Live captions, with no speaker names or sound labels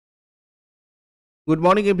Good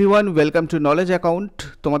morning everyone, welcome to knowledge account.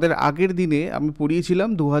 তোমাদের আগের দিনে আমি পড়িয়েছিলাম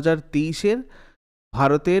 2023-এর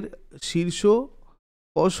ভারতের শীর্ষ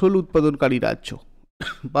ফসল উৎপাদনকারী রাজ্য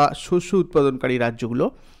বা শস্য উৎপাদনকারী রাজ্যগুলো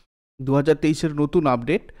 2023-এর নতুন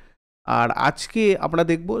আপডেট। আর আজকে আমরা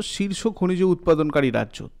দেখব শীর্ষ খনিজ উৎপাদনকারী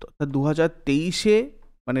রাজ্য। অর্থাৎ 2023-এ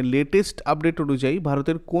মানে লেটেস্ট আপডেট অনুযায়ী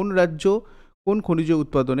ভারতের কোন রাজ্য কোন খনিজ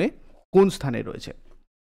উৎপাদনে কোন স্থানে রয়েছে।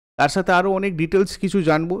 তার সাথে আরও অনেক ডিটেলস কিছু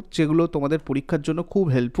জানবো, যেগুলো তোমাদের পরীক্ষার জন্য খুব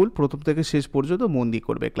হেল্পফুল। প্রথম থেকে শেষ পর্যন্ত মন দিয়ে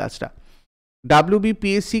করবে ক্লাসটা।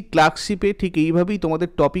 WBPSC ক্লার্কশিপে ঠিক এইভাবেই তোমাদের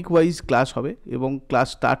টপিক ওয়াইজ ক্লাস হবে এবং ক্লাস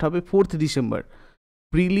স্টার্ট হবে 4th ডিসেম্বর।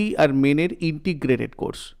 প্রিলি আর মেনের ইন্টিগ্রেটেড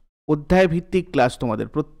কোর্স, অধ্যায় ভিত্তিক ক্লাস। তোমাদের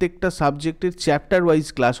প্রত্যেকটা সাবজেক্টের চ্যাপ্টার ওয়াইজ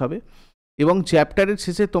ক্লাস হবে এবং চ্যাপ্টারের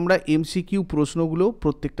শেষে তোমরা MCQ প্রশ্নগুলো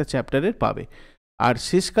প্রত্যেকটা চ্যাপ্টারের পাবে। আর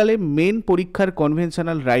শেষকালে মেন পরীক্ষার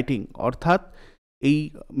কনভেনশনাল রাইটিং, অর্থাৎ এই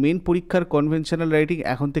মেন পরীক্ষার কনভেনশনাল রাইটিং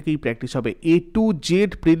এখন থেকেই প্র্যাকটিস হবে। A to Z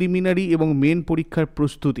প্রিলিমিনারি এবং মেন পরীক্ষার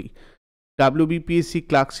প্রস্তুতি WBPSC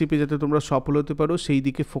ক্লার্কশিপে যাতে তোমরা সফল হতে পারো সেই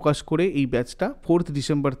দিকে ফোকাস করে এই ব্যাচটা 4th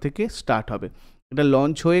ডিসেম্বর থেকে স্টার্ট হবে। এটা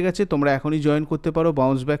লঞ্চ হয়ে গেছে, তোমরা এখনই জয়েন করতে পারো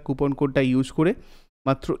বাউন্স ব্যাক কুপন কোডটা ইউজ করে।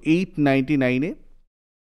 মাত্র 899-এ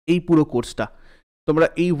এই পুরো কোর্সটা। তোমরা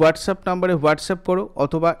এই হোয়াটসঅ্যাপ নাম্বারে হোয়াটসঅ্যাপ করো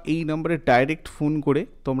অথবা এই নাম্বারে ডাইরেক্ট ফোন করে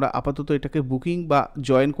তোমরা আপাতত এটাকে বুকিং বা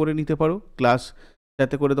জয়েন করে নিতে পারো ক্লাস,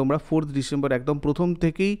 যাতে করে তোমরা 4th ডিসেম্বর একদম প্রথম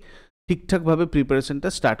থেকেই ঠিকঠাকভাবে প্রিপারেশনটা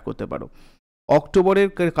স্টার্ট করতে পারো। অক্টোবরের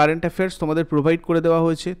কারেন্ট অ্যাফেয়ার্স তোমাদের প্রোভাইড করে দেওয়া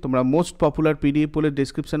হয়েছে, তোমরা মোস্ট পপুলার PDF বলে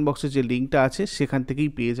ডেসক্রিপশন বক্সে যে লিঙ্কটা আছে সেখান থেকেই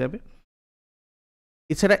পেয়ে যাবে।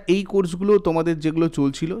 এছাড়া এই কোর্সগুলো তোমাদের যেগুলো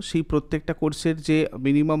চলছিল সেই প্রত্যেকটা কোর্সের যে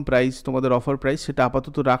মিনিমাম প্রাইস, তোমাদের অফার প্রাইস, সেটা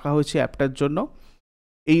আপাতত রাখা হয়েছে অ্যাপটার জন্য।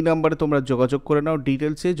 এই নাম্বারে তোমরা যোগাযোগ করে নাও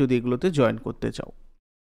ডিটেলসে যদি এগুলোতে জয়েন করতে চাও।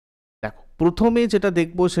 দেখো, প্রথমে যেটা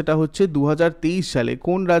দেখবো সেটা হচ্ছে 2023 সালে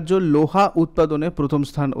কোন রাজ্য লোহা উৎপাদনে প্রথম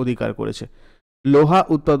স্থান অধিকার করেছে। লোহা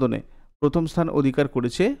উৎপাদনে প্রথম স্থান অধিকার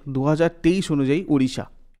করেছে 2023 অনুযায়ী উড়িষ্যা,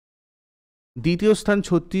 দ্বিতীয় স্থান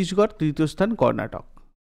ছত্তিশগড়, তৃতীয় স্থান কর্ণাটক।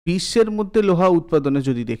 বিশ্বের মধ্যে লোহা উৎপাদনে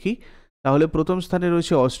যদি দেখি তাহলে প্রথম স্থানে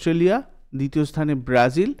রয়েছে অস্ট্রেলিয়া, দ্বিতীয় স্থানে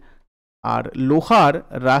ব্রাজিল। আর লোহার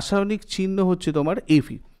রাসায়নিক চিহ্ন হচ্ছে তোমার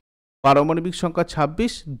Fe, পারমাণবিক সংখ্যা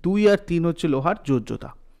 26, 2 আর 3 হচ্ছে লোহার যোজ্যতা।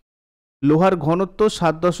 লোহার ঘনত্ব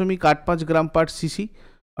 7.85 গ্রাম পার সিসি,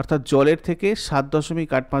 অর্থাৎ জলের থেকে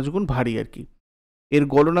 7.85 গুণ ভারী আর কি। এর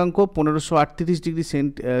গলনাঙ্ক 1538 ডিগ্রি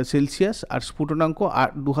সেলসিয়াস আর স্ফুটনাঙ্ক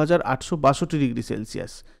 2862 ডিগ্রি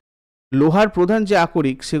সেলসিয়াস। লোহার প্রধান যে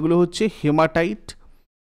আকরিক সেগুলো হচ্ছে হেমাটাইট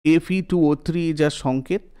Fe2O3 যার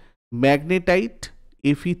সংকেত, ম্যাগনেটাইট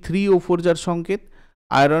Fe3O4 যার সংকেত,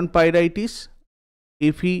 আয়রন পাইরাইটিস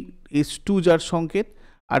FeS2 যার সংকেত,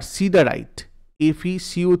 আর সিডারাইট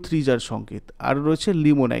FeCO3 যার সংকেত, আর রয়েছে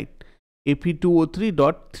লিমোনাইট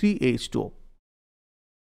Fe2O3.3H2O।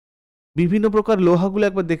 বিভিন্ন প্রকার লোহাগুলো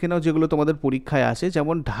একবার দেখে নাও যেগুলো তোমাদের পরীক্ষায় আসে,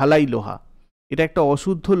 যেমন ঢালাই লোহা। এটা একটা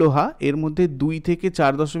অশুদ্ধ লোহা, এর মধ্যে 2 থেকে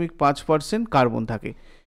 4.5% কার্বন থাকে।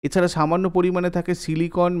 এছাড়া সামান্য পরিমাণে থাকে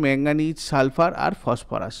সিলিকন, ম্যাঙ্গানিজ, সালফার আর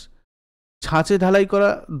ফসফরাস। ছাঁচে ঢালাই করা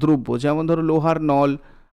দ্রব্য যেমন ধরো লোহার নল,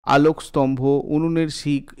 আলোক স্তম্ভ, উনুনের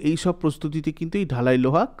শিক, এইসব প্রস্তুতিতে কিন্তু এই ঢালাই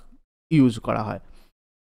লোহা ইউজ করা হয়।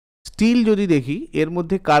 স্টিল যদি দেখি এর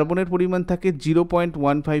মধ্যে কার্বনের পরিমাণ থাকে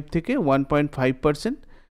 0.15 থেকে 1.5%।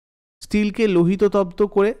 স্টিলকে লোহিত তপ্ত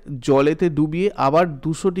করে জলেতে ডুবিয়ে আবার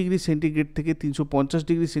 200 ডিগ্রি সেন্টিগ্রেড থেকে 350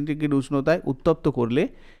 ডিগ্রি সেন্টিগ্রেড উষ্ণতায় উত্তপ্ত করলে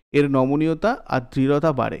এর নমনীয়তা আর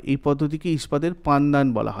দৃঢ়তা বাড়ে। এই পদ্ধতিকে ইস্পাতের পানদান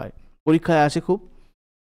বলা হয়, পরীক্ষায় আসে খুব।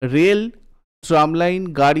 রেল, ট্রামলাইন,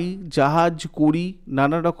 গাড়ি, জাহাজ, কুড়ি,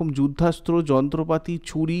 নানা রকম যুদ্ধাস্ত্র, যন্ত্রপাতি,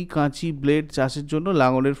 ছুরি, কাঁচি, ব্লেড, চাষের জন্য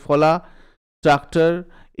লাঙলের ফলা, ট্রাক্টর,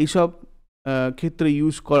 এইসব ক্ষেত্রে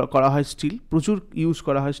ইউজ করা হয় স্টিল, প্রচুর ইউজ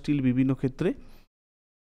করা হয় স্টিল বিভিন্ন ক্ষেত্রে।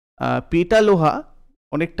 পেটা লোহা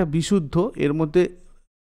অনেকটা বিশুদ্ধ, এর মধ্যে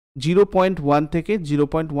 0.1 থেকে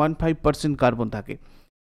 0.15% কার্বন থাকে।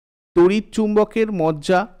 তড়িৎ চুম্বকের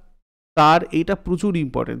মজ্জা, তার, এইটা প্রচুর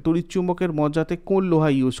ইম্পর্টেন্ট। তড়িৎ চুম্বকের মজ্জাতে কোন লোহা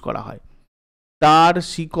ইউজ করা হয়? তার,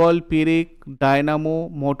 শিকল, পেরেক, ডায়নামো,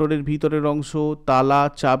 মোটরের ভিতরের অংশ, তালা,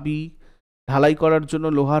 চাবি, ঢালাই করার জন্য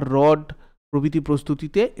লোহার রড প্রভৃতি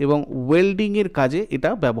প্রস্তুতিতে এবং ওয়েল্ডিংয়ের কাজে এটা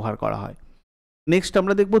ব্যবহার করা হয়। নেক্সট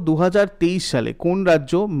আমরা দেখব 2023 সালে কোন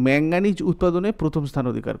রাজ্য ম্যাঙ্গানিজ উৎপাদনে প্রথম স্থান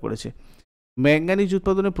অধিকার করেছে। ম্যাঙ্গানিজ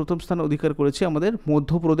উৎপাদনে প্রথম স্থান অধিকার করেছে আমাদের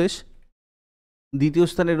মধ্যপ্রদেশ, দ্বিতীয়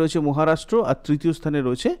স্থানে রয়েছে মহারাষ্ট্র আর তৃতীয় স্থানে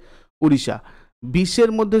রয়েছে উড়িষ্যা।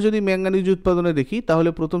 বিশ্বের মধ্যে যদি ম্যাঙ্গানিজ উৎপাদনে দেখি তাহলে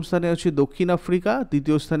প্রথম স্থানে হচ্ছে দক্ষিণ আফ্রিকা,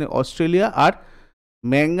 দ্বিতীয় স্থানে অস্ট্রেলিয়া, আর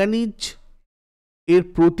ম্যাঙ্গানিজ এর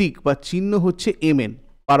প্রতীক বা চিহ্ন হচ্ছে Mn,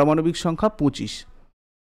 পারমাণবিক সংখ্যা 25।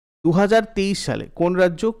 2023 সালে কোন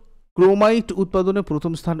রাজ্য ক্রোমাইট উৎপাদনে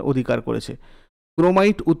প্রথম স্থান অধিকার করেছে?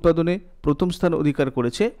 ক্রোমাইট উৎপাদনে প্রথম স্থান অধিকার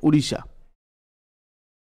করেছে উড়িষ্যা।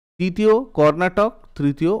 দ্বিতীয় কর্ণাটক,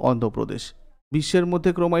 তৃতীয় অন্ধ্রপ্রদেশ। বিশ্বের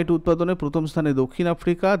মধ্যে ক্রোমাইট উৎপাদনে প্রথম স্থানে দক্ষিণ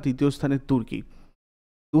আফ্রিকা, দ্বিতীয় স্থানে তুর্কি।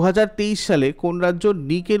 2023 সালে কোন রাজ্য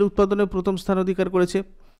নিকেল উৎপাদনে প্রথম স্থান অধিকার করেছে?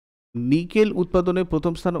 নিকেল উৎপাদনে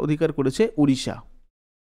প্রথম স্থান অধিকার করেছে উড়িষ্যা।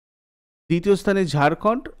 দ্বিতীয় স্থানে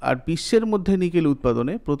ঝাড়খণ্ড। আর বিশ্বের মধ্যে নিকেল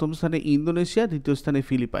উৎপাদনে প্রথম স্থানে ইন্দোনেশিয়া, দ্বিতীয় স্থানে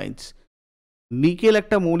ফিলিপাইন্স। নিকেল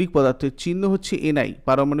একটা মৌলিক পদার্থের চিহ্ন হচ্ছে এনআই,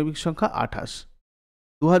 পারমাণবিক সংখ্যা 28।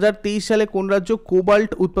 2023 সালে কোন রাজ্য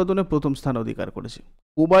কোবাল্ট উৎপাদনে প্রথম স্থান অধিকার করেছে?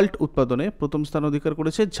 কোবাল্ট উৎপাদনে প্রথম স্থান অধিকার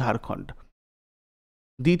করেছে ঝাড়খণ্ড।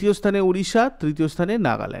 দ্বিতীয় স্থানে উড়িষ্যা, তৃতীয় স্থানে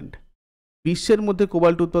নাগাল্যান্ড। বিশ্বের মধ্যে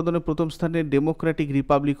কোবাল্ট উৎপাদনে প্রথম স্থানে ডেমোক্রেটিক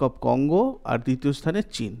রিপাবলিক অফ কঙ্গো, আর দ্বিতীয় স্থানে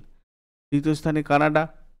চীন। তৃতীয় স্থানে কানাডা।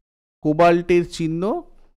 কোবাল্টের চিহ্ন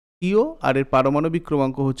ইও, আর এর পারমাণবিক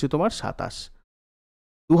ক্রমাঙ্ক হচ্ছে তোমার 27।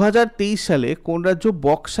 2023 সালে কোন রাজ্য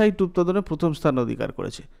বক্সাইট উৎপাদনে প্রথম স্থান অধিকার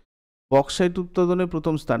করেছে? বক্সাইট উৎপাদনে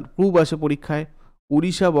প্রথম স্থান খুব আসে পরীক্ষায়।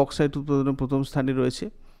 উড়িষ্যা বক্সাইট উৎপাদনে প্রথম স্থানে রয়েছে।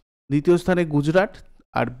 দ্বিতীয় স্থানে গুজরাট।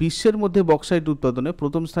 আর বিশ্বের মধ্যে বক্সাইট উৎপাদনে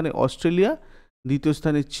প্রথম স্থানে অস্ট্রেলিয়া, দ্বিতীয়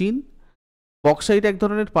স্থানে চীন। বক্সাইট এক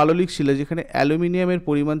ধরনের পাললিক শিলা যেখানে অ্যালুমিনিয়ামের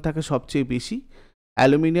পরিমাণ থাকে সবচেয়ে বেশি।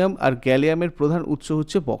 অ্যালুমিনিয়াম আর গ্যালিয়ামের প্রধান উৎস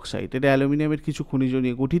হচ্ছে বক্সাইট। এটা অ্যালুমিনিয়ামের কিছু খনিজ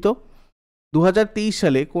নিয়ে গঠিত। 2023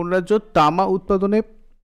 সালে কোন রাজ্য তামা উৎপাদনে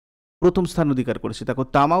প্রথম স্থান অধিকার করেছে? দেখো,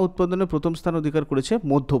 তামা উৎপাদনে প্রথম স্থান অধিকার করেছে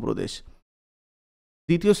মধ্যপ্রদেশ।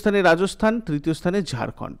 দ্বিতীয় স্থানে রাজস্থান, তৃতীয় স্থানে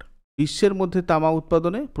ঝাড়খণ্ড। বিশ্বের মধ্যে তামা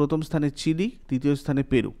উৎপাদনে প্রথম স্থানে চিলি, দ্বিতীয় স্থানে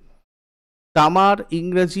পেরু। তামার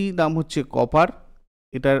ইংরাজি নাম হচ্ছে কপার।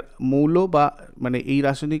 এটার মৌল বা মানে এই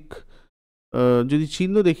রাসায়নিক যদি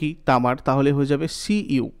চিহ্ন দেখি তামার, তাহলে হয়ে যাবে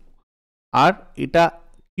Cu। আর এটা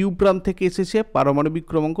কিউপ্রাম থেকে এসেছে, পারমাণবিক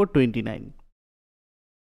ক্রমাঙ্ক 29।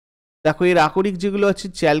 দেখো, এর আকরিক যেগুলো আছে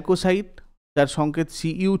চ্যালকোসাইট, যার সংকেত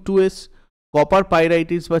Cu2s, কপার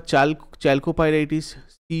পাইরাইটিস বা চ্যালকোপাইরাইটিস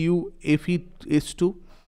CuFeS2,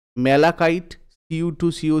 malachite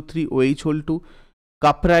Cu2CO3OH2,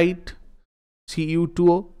 কাপরাইট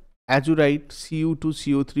Cu2O, অ্যাজুরাইট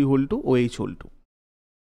Cu2CO3OH2।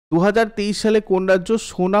 2023 সালে কোন রাজ্য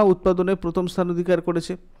সোনা উৎপাদনে প্রথম স্থান অধিকার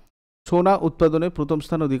করেছে? সোনা উৎপাদনে প্রথম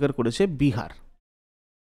স্থান অধিকার করেছে বিহার।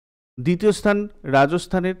 দ্বিতীয় স্থান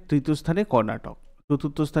রাজস্থানের, তৃতীয় স্থানে কর্ণাটক,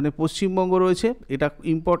 চতুর্থ স্থানে পশ্চিমবঙ্গ রয়েছে। এটা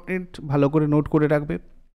ইম্পর্টেন্ট, ভালো করে নোট করে রাখবে।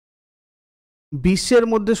 বিশ্বের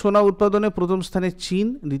মধ্যে সোনা উৎপাদনে প্রথম স্থানে চীন,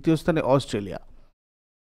 দ্বিতীয় স্থানে অস্ট্রেলিয়া।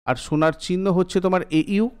 আর সোনার চিহ্ন হচ্ছে তোমার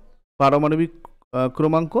AU, পারমাণবিক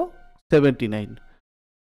ক্রমাঙ্ক 79।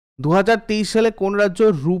 2023 সালে কোন রাজ্য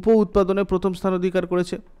রূপো উৎপাদনে প্রথম স্থান অধিকার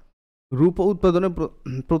করেছে? রূপো উৎপাদনে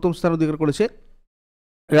প্রথম স্থান অধিকার করেছে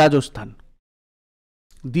রাজস্থান।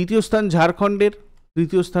 দ্বিতীয় স্থান ঝাড়খণ্ডের,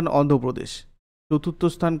 তৃতীয় স্থান অন্ধ্রপ্রদেশ, চতুর্থ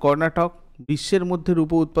স্থান কর্ণাটক। বিশ্বের মধ্যে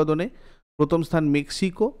রূপো উৎপাদনে প্রথম স্থান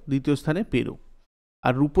মেক্সিকো, দ্বিতীয় স্থানে পেরু।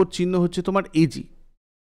 আর রূপোর চিহ্ন হচ্ছে তোমার AG।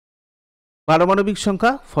 পারমাণবিক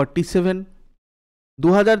সংখ্যা 47।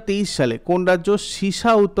 2023 সালে কোন রাজ্য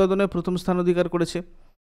সীসা উৎপাদনে প্রথম স্থান অধিকার করেছে?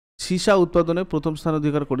 সীসা উৎপাদনে প্রথম স্থান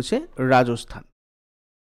অধিকার করেছে রাজস্থান।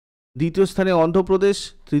 দ্বিতীয় স্থানে অন্ধ্রপ্রদেশ,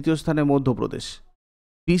 তৃতীয় স্থানে মধ্যপ্রদেশ।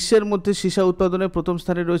 বিশ্বের মধ্যে সীসা উৎপাদনে প্রথম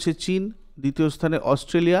স্থানে রয়েছে চীন, দ্বিতীয় স্থানে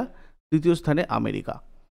অস্ট্রেলিয়া, তৃতীয় স্থানে আমেরিকা।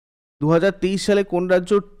 2023 সালে কোন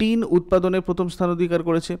রাজ্য টিন উৎপাদনে প্রথম স্থান অধিকার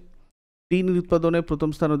করেছে? টিন উৎপাদনে প্রথম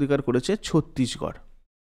স্থান অধিকার করেছে ছত্তিশগড়।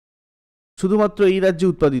 শুধুমাত্র এই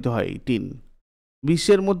রাজ্যে উৎপাদিত হয় এই টিন।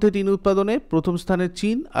 বিশ্বের মধ্যে টিন উৎপাদনে প্রথম স্থানে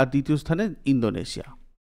চীন, আর দ্বিতীয় স্থানে ইন্দোনেশিয়া।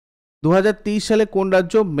 2023 সালে কোন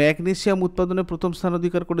রাজ্য ম্যাগনেসিয়াম উৎপাদনে প্রথম স্থান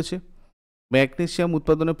অধিকার করেছে? ম্যাগনেসিয়াম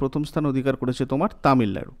উৎপাদনে প্রথম স্থান অধিকার করেছে তোমার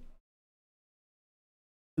তামিলনাড়ু।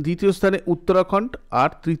 দ্বিতীয় স্থানে উত্তরাখণ্ড, আর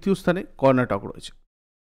তৃতীয় স্থানে কর্ণাটক রয়েছে।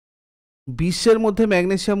 বিশ্বের মধ্যে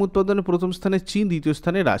ম্যাগনেসিয়াম উৎপাদনে প্রথম স্থানে চীন, দ্বিতীয়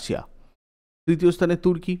স্থানে রাশিয়া, তৃতীয় স্থানে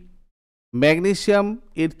তুর্কি। ম্যাগনেসিয়াম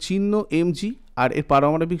এর চিহ্ন Mg, আর এর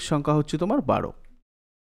পারমাণবিক সংখ্যা হচ্ছে তোমার 12।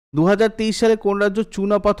 2023 সালে কোন রাজ্য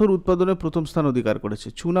চুনা পাথর উৎপাদনে প্রথম স্থান অধিকার করেছে?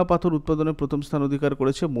 চুনা পাথর উৎপাদনে প্রথম স্থান অধিকার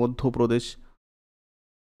করেছে মধ্যপ্রদেশ।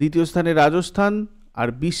 দ্বিতীয় স্থানে রাজস্থান। আর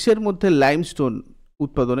বিশ্বের মধ্যে লাইমস্টোন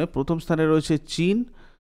উৎপাদনে প্রথম স্থানে রয়েছে চীন,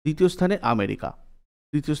 দ্বিতীয় স্থানে আমেরিকা,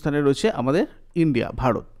 তৃতীয় স্থানে রয়েছে আমাদের ইন্ডিয়া,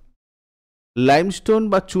 ভারত। লাইমস্টোন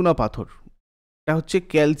বা চুনা পাথর, এটা হচ্ছে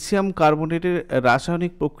ক্যালসিয়াম কার্বনেটের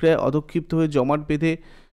রাসায়নিক প্রক্রিয়ায় অধক্ষিপ্ত হয়ে জমাট বেঁধে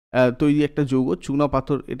তৈরি একটা যৌগ, চুনা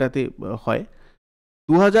পাথর এটাতে হয়।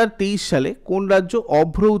 2023 সালে কোন রাজ্য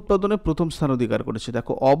অভ্র উৎপাদনে প্রথম স্থান অধিকার করেছে?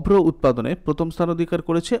 দেখো, অভ্র উৎপাদনে প্রথম স্থান অধিকার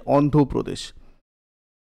করেছে অন্ধ্রপ্রদেশ।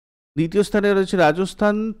 দ্বিতীয় স্থানে রয়েছে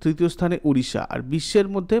রাজস্থান, তৃতীয় স্থানে উড়িষ্যা। আর বিশ্বের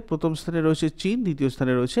মধ্যে প্রথম স্থানে রয়েছে চীন, দ্বিতীয়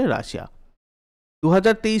স্থানে রয়েছে রাশিয়া।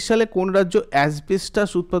 2023 সালে কোন রাজ্য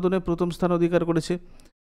অ্যাসবেস্টাস উৎপাদনে প্রথম স্থান অধিকার করেছে?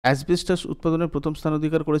 অ্যাসবেস্টাস উৎপাদনে প্রথম স্থান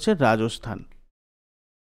অধিকার করেছে রাজস্থান।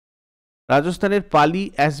 রাজস্থানের পালি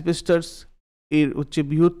অ্যাসবেস্টাস এর হচ্ছে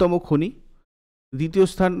বৃহত্তম খনি। দ্বিতীয়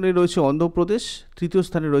স্থানে রয়েছে অন্ধ্রপ্রদেশ, তৃতীয়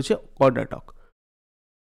স্থানে রয়েছে কর্ণাটক।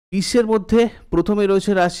 বিশ্বের মধ্যে প্রথমে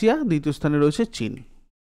রয়েছে রাশিয়া, দ্বিতীয় স্থানে রয়েছে চীন।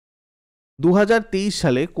 2023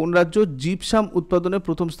 সালে কোন রাজ্য জিপসাম উৎপাদনে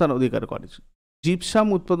প্রথম স্থান অধিকার করেছে? জিপসাম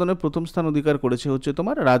উৎপাদনে প্রথম স্থান অধিকার করেছে হচ্ছে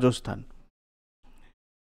তোমার রাজস্থান।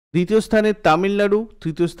 দ্বিতীয় স্থানে তামিলনাড়ু,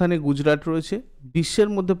 তৃতীয় স্থানে গুজরাট রয়েছে। বিশ্বের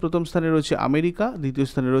মধ্যে প্রথম স্থানে রয়েছে আমেরিকা, দ্বিতীয়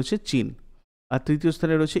স্থানে রয়েছে চীন, আর তৃতীয়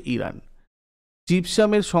স্থানে রয়েছে ইরান।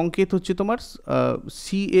 জিপসামের সংকেত হচ্ছে তোমার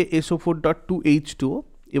CaSO4.2H2O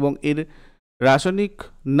এবং এর রাসায়নিক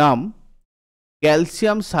নাম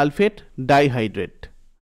ক্যালসিয়াম সালফেট ডাইহাইড্রেট,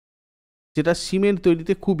 যেটা সিমেন্ট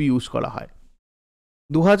তৈরিতে খুব ইউজ করা হয়।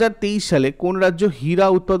 2023 সালে কোন রাজ্য হীরা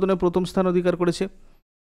উৎপাদনে প্রথম স্থান অধিকার করেছে?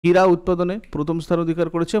 হীরা উৎপাদনে প্রথম স্থান অধিকার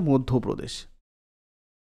করেছে মধ্যপ্রদেশ।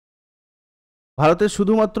 ভারতের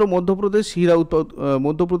শুধুমাত্র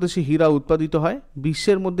মধ্যপ্রদেশে হীরা উৎপাদিত হয়।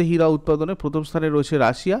 বিশ্বের মধ্যে হীরা উৎপাদনে প্রথম স্থানে রয়েছে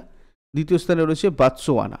রাশিয়া, দ্বিতীয় স্থানে রয়েছে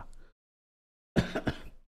বাতসোয়ানা।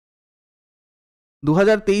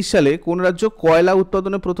 2023 সালে কোন রাজ্য কয়লা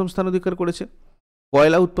উৎপাদনে প্রথম স্থান অধিকার করেছে?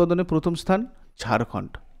 কয়লা উৎপাদনে প্রথম স্থান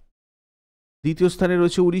ঝাড়খণ্ড, দ্বিতীয় স্থানে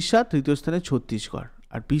রয়েছে উড়িষ্যা, তৃতীয় স্থানে ছত্তিশগড়।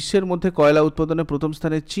 আর বিশ্বের মধ্যে কয়লা উৎপাদনে প্রথম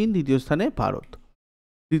স্থানে চীন, দ্বিতীয় স্থানে ভারত,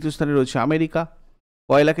 তৃতীয় স্থানে রয়েছে আমেরিকা।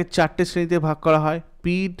 কয়লাকে 4টে শ্রেণীতে ভাগ করা হয়: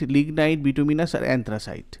 পিট, লিগনাইট, বিটুমিনাস আর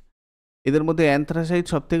অ্যান্থ্রাসাইট। এদের মধ্যে অ্যান্থ্রাসাইট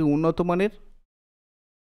সবথেকে উন্নত মানের।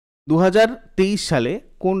 2023 সালে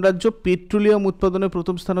কোন রাজ্য পেট্রোলিয়াম উৎপাদনে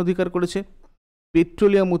প্রথম স্থান অধিকার করেছে?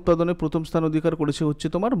 পেট্রোলিয়াম উৎপাদনে প্রথম স্থান অধিকার করেছে হচ্ছে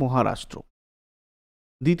তোমার মহারাষ্ট্র।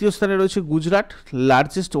 দ্বিতীয় স্থানে রয়েছে Gujarat.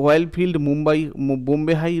 Largest oil field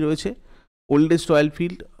Bombay high রয়েছে। ওল্ডেস্ট অয়েল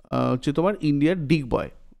ফিল্ড হচ্ছে তোমার ইন্ডিয়ার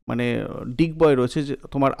ডিগবয় রয়েছে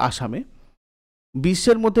তোমার আসামে।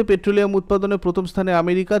 বিশ্বের মধ্যে পেট্রোলিয়াম উৎপাদনে প্রথম স্থানে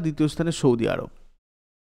আমেরিকা, দ্বিতীয় স্থানে সৌদি আরব।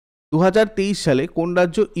 2023 সালে কোন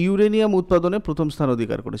রাজ্য ইউরেনিয়াম উৎপাদনে প্রথম স্থান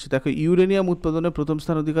অধিকার করেছে? দেখো, ইউরেনিয়াম উৎপাদনে প্রথম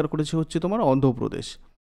স্থান অধিকার করেছে হচ্ছে তোমার অন্ধ্রপ্রদেশ,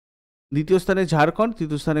 দ্বিতীয় স্থানে ঝাড়খণ্ড,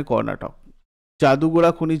 তৃতীয় স্থানে কর্ণাটক।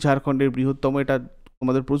 জাদুগোড়া খনি ঝাড়খণ্ডের বৃহত্তম, এটা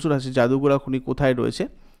তোমাদের প্রচুর আছে। জাদুগোড়া খনি কোথায় রয়েছে?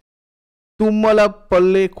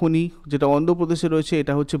 তুম্মালাপল্লে খনি, যেটা অন্ধ্রপ্রদেশে রয়েছে,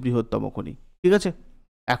 এটা হচ্ছে বৃহত্তম খনি। ঠিক আছে।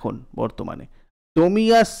 এখন বর্তমানে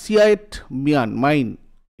ডোমিয়াসিয়াট মাইন,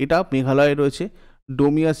 এটা মেঘালয়ে রয়েছে।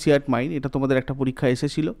 ডোমিয়াসিয়াট মাইন, এটা তোমাদের একটা পরীক্ষা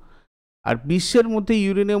এসেছিল। আর বিশ্বের মধ্যে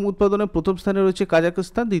ইউরেনিয়াম উৎপাদনে প্রথম স্থানে রয়েছে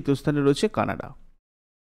কাজাখস্তান, দ্বিতীয় স্থানে রয়েছে কানাডা।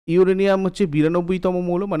 ইউরেনিয়াম হচ্ছে 92তম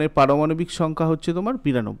মৌল, মানে পারমাণবিক সংখ্যা হচ্ছে তোমার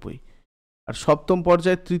 92। আর সপ্তম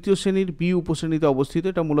পর্যায়ে তৃতীয় শ্রেণীর বি উপশ্রেণীতে অবস্থিত।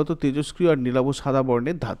 এটা মূলত তেজস্ক্রিয় আর নীলাভ সাদা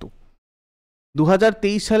বর্ণের ধাতু।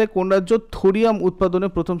 2023 সালে কোন রাজ্য থোরিয়াম উৎপাদনে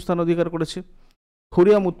প্রথম স্থান অধিকার করেছে?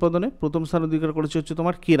 থোরিয়াম উৎপাদনে প্রথম স্থান অধিকার করেছে হচ্ছে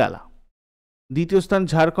তোমার কেরালা, দ্বিতীয় স্থান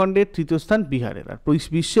ঝাড়খণ্ডের, তৃতীয় স্থান বিহারের। আর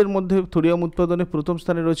বিশ্বের মধ্যে থোরিয়াম উৎপাদনে প্রথম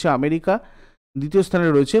স্থানে রয়েছে আমেরিকা, দ্বিতীয় স্থানে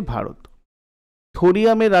রয়েছে ভারত।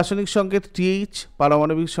 থোরিয়ামের রাসায়নিক সংকেত TH,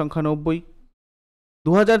 পারমাণবিক সংখ্যা 90।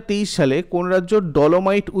 2023 সালে কোন রাজ্য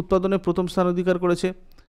ডলোমাইট উৎপাদনে প্রথম স্থান অধিকার করেছে?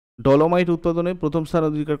 ডলোমাইট উৎপাদনে প্রথম স্থান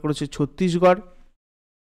অধিকার করেছে ছত্তিশগড়,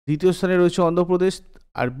 দ্বিতীয় স্থানে রয়েছে অন্ধ্রপ্রদেশ।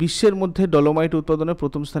 আর বিশ্বের মধ্যে ডলোমাইট উৎপাদনে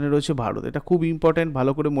প্রথম স্থানে রয়েছে ভারত। এটা খুব ইম্পর্টেন্ট,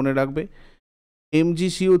 ভালো করে মনে রাখবে।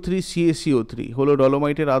 MgCO3 CaCO3 হলো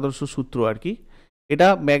ডলোমাইটের আদর্শ সূত্র আর কি। এটা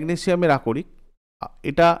ম্যাগনেসিয়ামের আকরিক।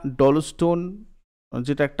 এটা ডলস্টোন,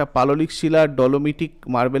 যেটা একটা পাললিক শিলা, ডলোমিটিক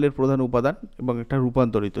মার্বেলের প্রধান উপাদান এবং একটা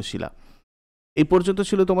রূপান্তরিত শিলা। এই পর্যন্ত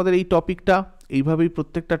ছিল তোমাদের এই টপিকটা। এইভাবেই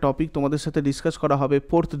প্রত্যেকটা টপিক তোমাদের সাথে ডিসকাস করা হবে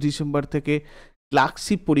 4 ডিসেম্বর থেকে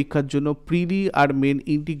ক্লার্কশিপ পরীক্ষার জন্য প্রিলি আর মেন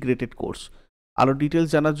ইন্টিগ্রেটেড কোর্স। আরও ডিটেলস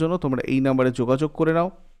জানার জন্য তোমরা এই নাম্বারে যোগাযোগ করে নাও।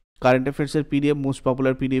 Current অ্যাফেয়ার্সের PDF, most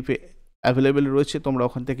popular PDF available রয়েছে, তোমরা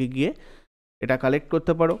ওখান থেকে গিয়ে এটা কালেক্ট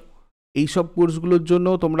করতে পারো। এই সব কোর্সগুলোর জন্য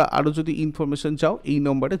তোমরা আরও যদি ইনফরমেশন চাও এই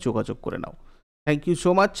নম্বরে যোগাযোগ করে নাও। Thank you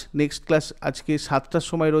so much. Next class আজকে 7টার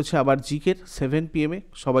সময় রয়েছে আবার জিকের 7 PM।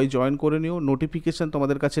 সবাই জয়েন করে নিও। নোটিফিকেশান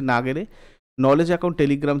তোমাদের কাছে না গেলে নলেজ অ্যাকাউন্ট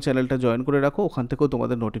টেলিগ্রাম চ্যানেলটা জয়েন করে রাখো, ওখান থেকেও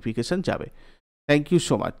তোমাদের নোটিফিকেশান যাবে। Thank you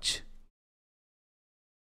so much.